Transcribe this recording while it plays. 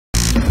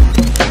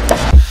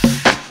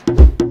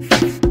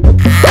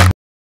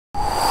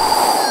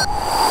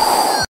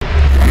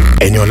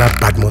Eniola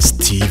Badmus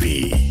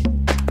TV.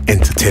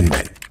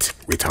 Entertainment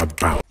without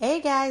bounds. Hey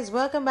guys,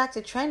 welcome back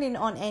to Trending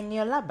on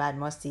Eniola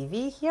Badmus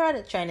TV. Here are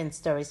the trending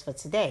stories for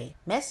today.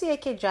 Mercy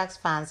AK drags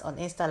fans on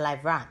Insta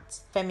Live rant.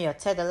 Femi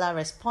Otedola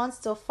responds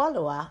to a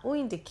follower who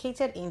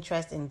indicated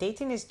interest in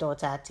dating his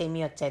daughter,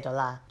 Femi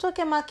Otedola. Toke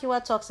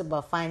Makiwa talks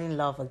about finding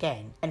love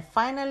again. And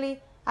finally,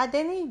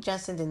 Adeni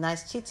Johnson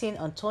denies cheating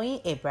on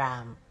Toyin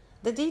Abraham.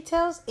 The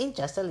details in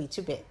just a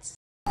little bit.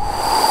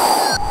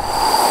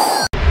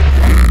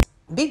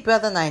 Big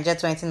Brother Naija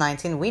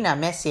 2019 winner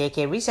Mercy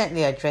AK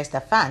recently addressed her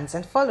fans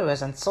and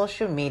followers on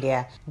social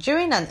media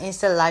during an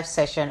Insta Live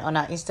session on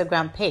her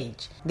Instagram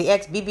page. The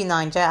ex-BB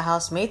Naija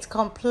housemate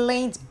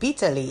complained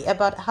bitterly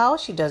about how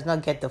she does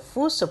not get the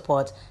full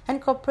support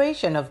and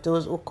cooperation of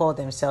those who call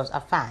themselves her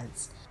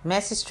fans.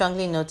 Mercy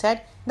strongly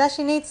noted that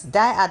she needs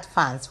die-hard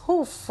fans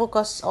who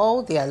focus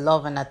all their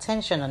love and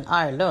attention on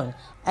her alone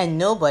and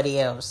nobody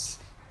else.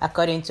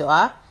 According to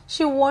her,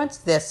 she wants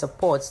their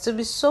support to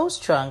be so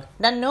strong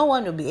that no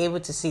one will be able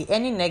to see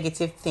any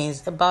negative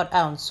things about her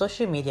on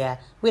social media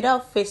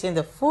without facing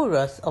the full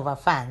wrath of her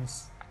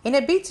fans. In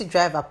a bid to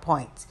drive her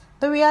point,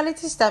 the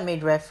reality star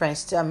made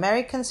reference to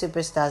American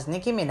superstars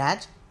Nicki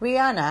Minaj,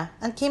 Rihanna,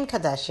 and Kim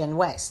Kardashian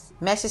West.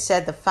 Mercy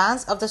said the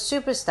fans of the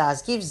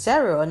superstars give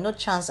zero or no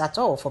chance at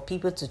all for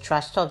people to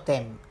trash talk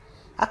them.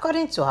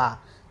 According to her,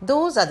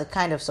 those are the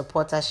kind of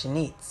supporters she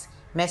needs.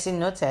 Mercy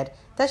noted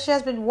that she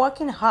has been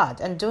working hard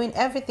and doing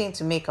everything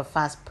to make her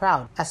fans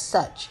proud. As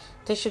such,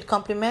 they should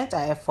compliment her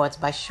efforts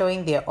by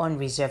showing their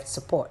unreserved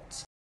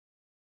support.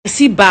 I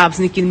see Babs,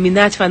 Nicki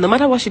Minaj fan, no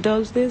matter what she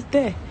does, there's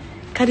there.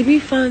 Cardi B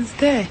fans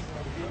there.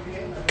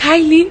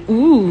 Kylie,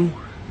 ooh.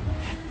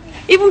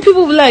 Even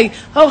people be like,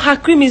 oh, her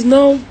cream is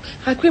not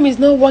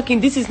working,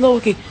 this is not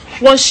working.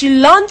 Once she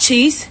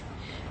launches,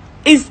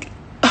 is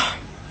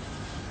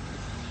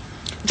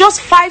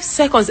just 5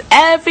 seconds,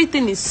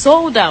 everything is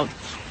sold out.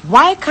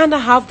 Why can't I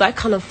have that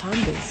kind of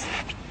fan base?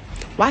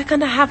 Why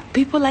can't I have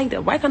people like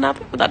that? Why can't I have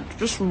people that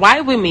just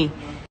ride with me?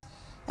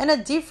 In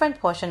a different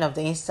portion of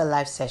the Insta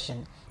Live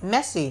session,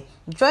 Mercy,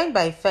 joined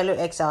by fellow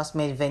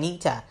ex-housemate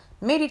Venita,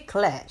 made it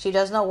clear she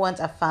does not want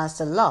her fans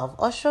to love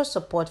or show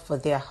support for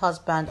their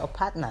husband or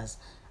partners.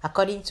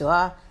 According to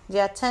her,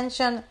 their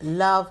attention,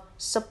 love,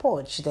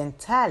 support should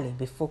entirely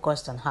be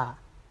focused on her.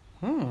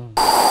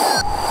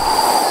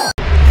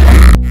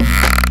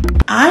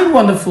 Hi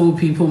wonderful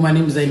people, my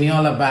name is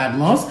Eniola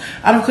Badmus,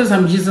 and of course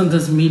I'm using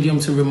this medium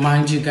to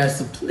remind you guys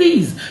to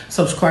please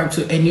subscribe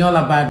to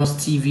Eniola Badmus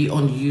TV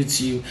on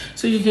YouTube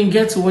so you can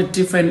get to what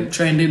different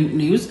trending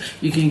news,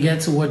 you can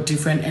get to what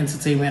different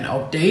entertainment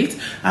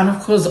updates, and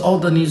of course all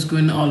the news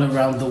going all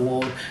around the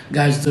world.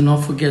 Guys, do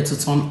not forget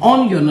to turn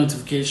on your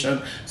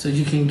notification so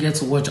you can get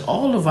to watch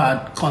all of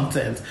our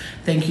content.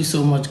 Thank you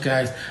so much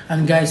guys,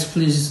 and guys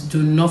please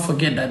do not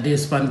forget that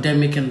there's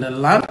pandemic in the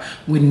land.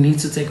 We need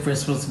to take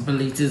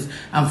responsibilities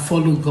and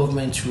follow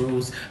government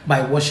rules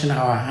by washing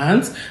our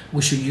hands.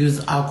 We should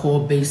use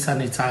alcohol-based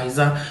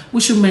sanitizer.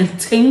 We should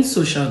maintain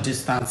social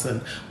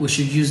distancing. We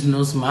should use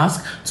nose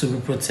mask to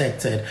be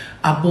protected.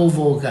 Above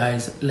all,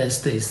 guys, let's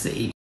stay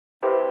safe.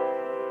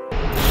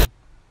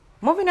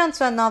 Moving on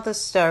to another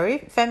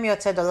story, Femi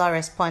Otedola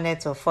responded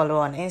to a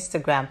follower on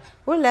Instagram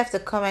who left a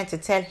comment to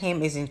tell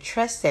him he's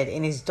interested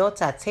in his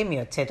daughter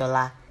Femi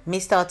Otedola.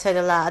 Mr.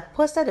 Otedola had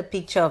posted a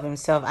picture of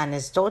himself and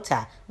his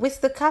daughter with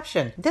the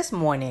caption, "This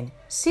morning,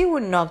 see who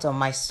knocked on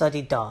my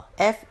study door,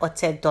 F.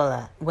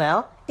 Otedola."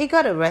 Well, he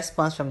got a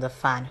response from the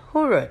fan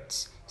who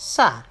wrote,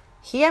 "Sir,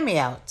 hear me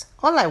out.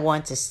 All I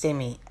want is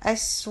Temi. I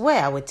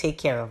swear I will take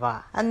care of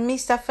her." And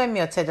Mr. Femi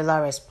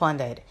Otedola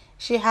responded,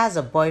 "She has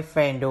a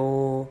boyfriend,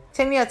 oh."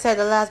 Femi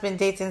Otedola has been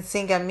dating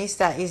singer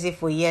Mr. Easy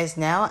for years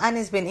now and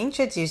has been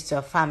introduced to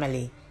a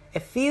family.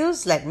 It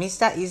feels like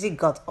Mr. Easy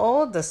got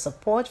all the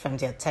support from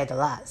the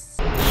Otedolas.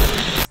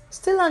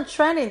 Still on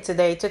trending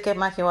today, Toke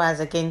Makiwa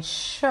has again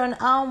shown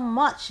how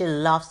much she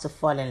loves to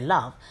fall in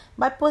love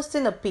by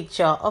posting a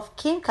picture of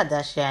Kim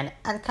Kardashian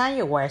and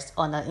Kanye West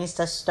on her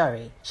Insta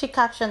story. She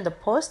captioned the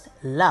post,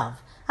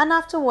 "Love," and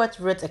afterwards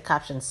wrote a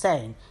caption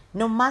saying,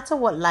 "No matter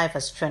what life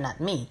has thrown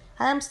at me,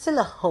 I am still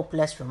a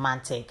hopeless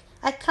romantic.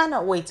 I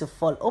cannot wait to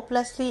fall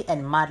hopelessly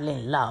and madly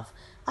in love.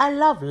 I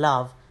love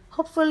love.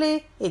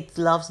 Hopefully, it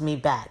loves me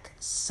back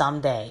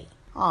someday."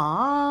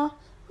 Aww,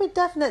 we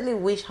definitely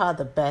wish her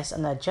the best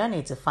on her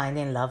journey to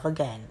finding love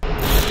again.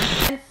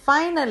 And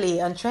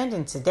finally, on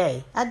trending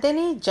today,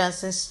 Adeni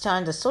Johnson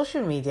stunned the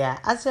social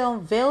media as he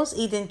unveils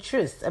hidden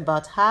truths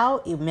about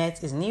how he met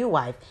his new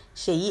wife,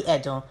 Seyi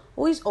Edun,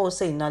 who is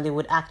also a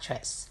Nollywood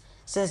actress.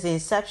 Since the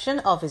inception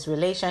of his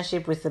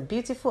relationship with the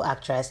beautiful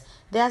actress,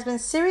 there has been a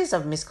series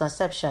of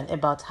misconceptions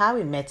about how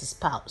he met his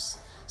spouse.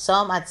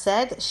 Some had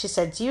said she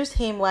seduced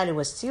him while he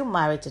was still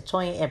married to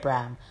Toyin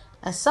Abraham,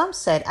 and some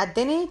said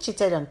Adeni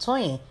cheated on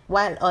Toyin,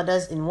 while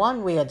others in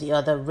one way or the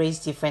other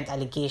raised different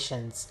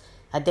allegations.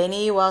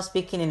 Adeni, while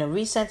speaking in a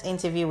recent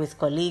interview with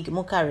colleague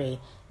Mukare,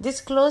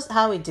 disclosed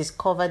how he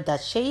discovered that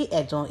Seyi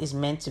Edun is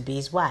meant to be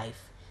his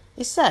wife.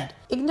 He said,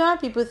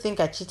 "Ignorant people think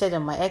I cheated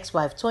on my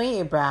ex-wife Toyin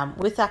Abraham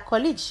with her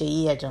colleague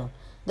Seyi Edun.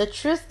 The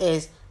truth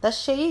is that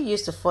Sheyi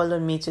used to follow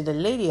me to the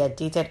lady I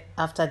dated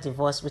after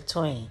divorce with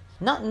Toyin,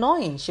 not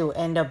knowing she would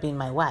end up being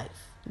my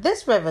wife.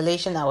 This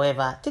revelation,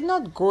 however, did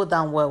not go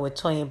down well with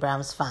Toyin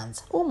Abraham's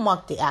fans, who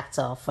mocked the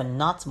actor for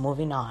not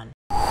moving on.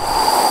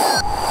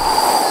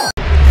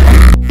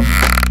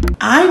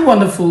 Hi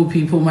wonderful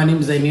people, my name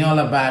is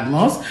Eniola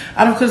Badmus,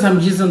 and of course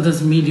I'm using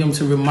this medium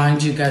to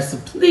remind you guys to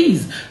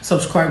please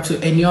subscribe to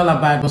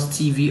Eniola Badmus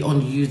TV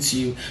on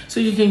YouTube,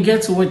 so you can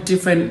get to what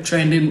different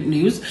trending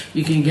news,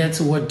 you can get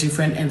to what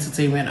different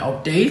entertainment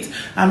updates,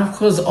 and of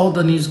course all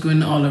the news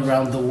going all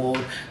around the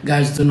world.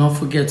 Guys, do not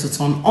forget to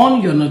turn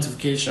on your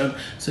notification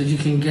so you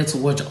can get to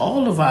watch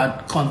all of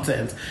our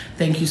content.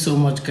 Thank you so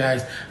much,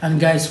 guys. And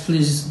guys,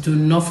 please do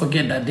not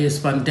forget that there's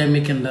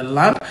pandemic in the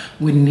land.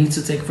 We need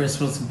to take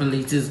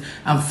responsibilities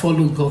and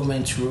follow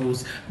government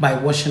rules by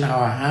washing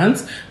our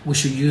hands. We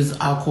should use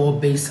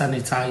alcohol-based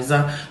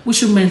sanitizer. We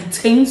should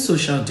maintain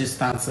social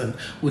distancing.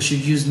 We should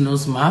use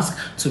nose mask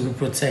to be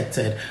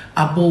protected.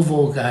 Above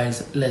all,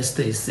 guys, let's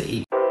stay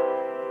safe.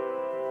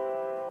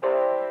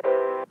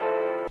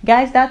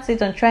 Guys, that's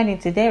it on Trending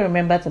today.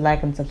 Remember to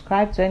like and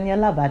subscribe to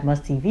Eniola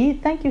Badmus TV.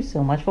 Thank you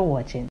so much for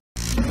watching.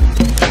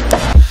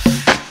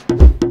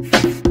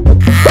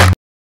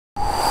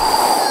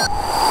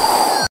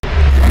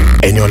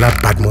 Eniola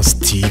Badmus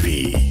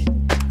TV.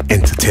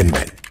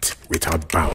 Entertainment without bounds.